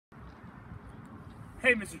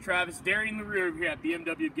Hey, Mr. Travis, Darian LaRue over here at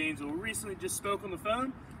BMW of Gainesville. We recently just spoke on the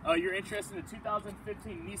phone. You're interested in the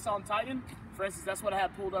 2015 Nissan Titan. For instance, that's what I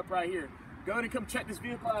have pulled up right here. Go ahead and come check this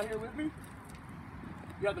vehicle out here with me.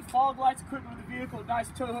 You have the fog lights equipped with the vehicle, nice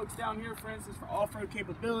tow hooks down here, for instance, for off-road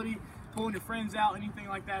capability, pulling your friends out, anything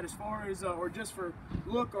like that as far as, or just for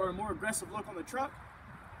look or a more aggressive look on the truck.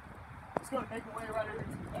 Let's go and make our way right over to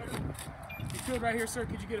the motor. If you could right here, sir,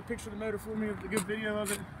 could you get a picture of the motor for me with a good video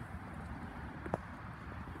of it?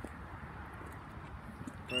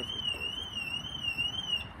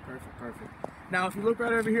 Perfect. Now, if you look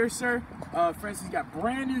right over here, sir, for instance, you got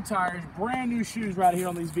brand new tires, brand new shoes right here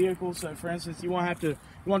on these vehicles. So, for instance, you want to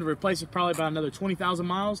replace it probably about another 20,000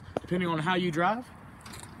 miles, depending on how you drive.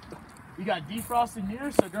 You got defrosted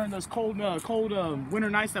mirrors, so during those cold winter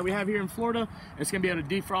nights that we have here in Florida, it's gonna be able to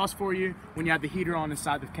defrost for you when you have the heater on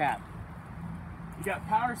inside the cab. You got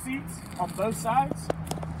power seats on both sides,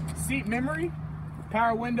 seat memory,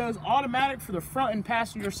 power windows, automatic for the front and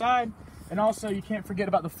passenger side. And also, you can't forget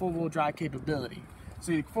about the four-wheel drive capability.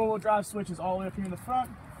 So the four-wheel drive switch is all the way up here in the front,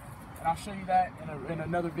 and I'll show you that in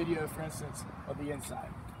another video, for instance, of the inside.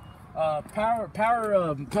 Power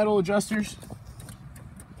pedal adjusters,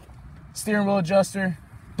 steering wheel adjuster,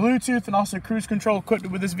 Bluetooth, and also cruise control equipped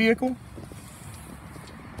with this vehicle.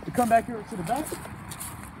 We come back here to the back.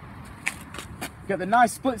 Got the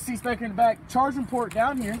nice split seats back here in the back, charging port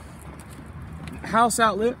down here, house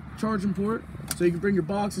outlet, charging port. So you can bring your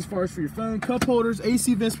box as far as for your phone, cup holders,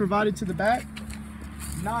 AC vents provided to the back.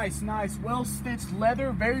 Nice, well-stitched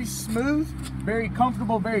leather, very smooth, very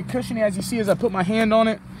comfortable, very cushiony. As you see, as I put my hand on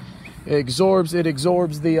it, it absorbs the,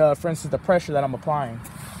 for instance, the pressure that I'm applying.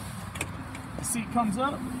 The seat comes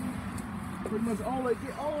up, pretty much all the way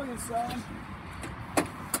inside.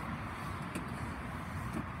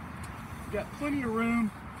 You got plenty of room.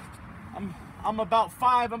 I'm about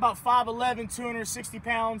 5'11", 260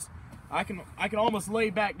 pounds. I can almost lay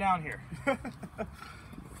back down here.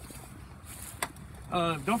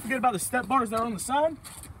 Don't forget about the step bars that are on the side.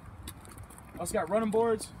 Also got running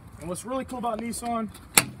boards. And what's really cool about Nissan,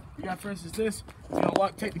 you got, for instance, this. You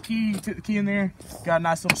unlock, take the key in there. Got a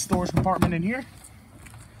nice little storage compartment in here.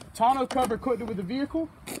 Tonneau cover equipped with the vehicle.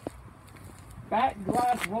 Back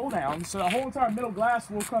glass roll down, so the whole entire middle glass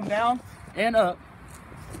will come down and up.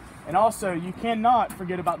 And also, you cannot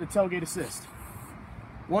forget about the tailgate assist.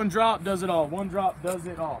 One drop does it all. One drop does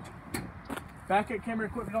it all. Backup camera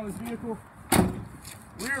equipment on this vehicle.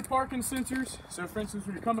 Rear parking sensors. So, for instance,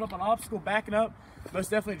 when you're coming up on an obstacle, backing up, most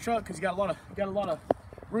definitely a truck, because you got a lot of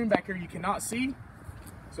room back here you cannot see.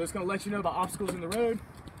 So it's going to let you know about obstacles in the road.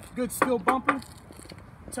 Good steel bumper,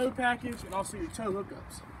 tow package, and also your tow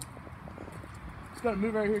hookups. Just going to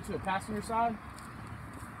move right here to the passenger side.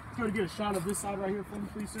 Let's go to get a shot of this side right here for me,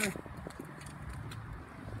 please, sir.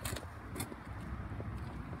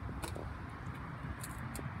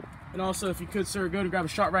 And also, if you could, sir, go to grab a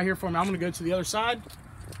shot right here for me. I'm going to go to the other side.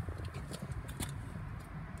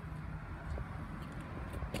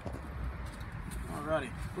 Alrighty.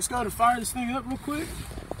 Let's go to fire this thing up real quick.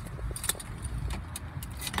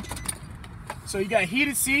 So you got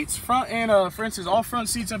heated seats, front and, for instance, all front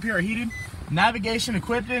seats up here are heated. Navigation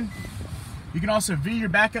equipped in. You can also view your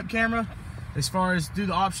backup camera as far as do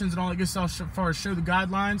the options and all that good stuff as far as show the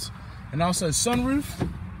guidelines. And also sunroof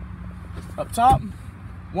up top.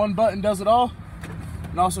 One button does it all.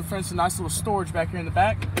 And also, for instance, nice little storage back here in the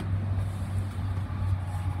back.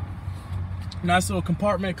 Nice little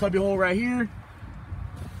compartment, cubby hole right here.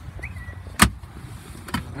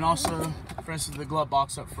 And also, for instance, the glove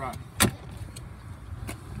box up front.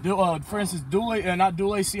 For instance, not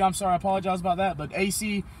dual AC, I'm sorry, I apologize about that, but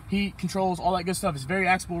AC, heat, controls, all that good stuff is very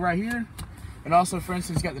accessible right here. And also, for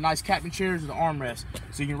instance, you got the nice captain chairs with the armrest,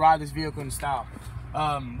 so you can ride this vehicle in style.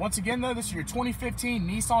 Once again, though, this is your 2015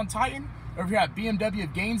 Nissan Titan over here at BMW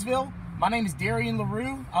of Gainesville. My name is Darian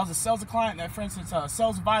LaRue. I was a sales client, that, for instance,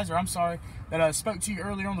 sales advisor, I'm sorry, that spoke to you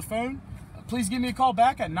earlier on the phone. Please give me a call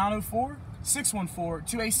back at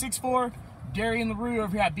 904-614-2864. Darian LaRue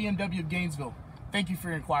over here at BMW of Gainesville. Thank you for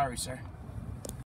your inquiry, sir.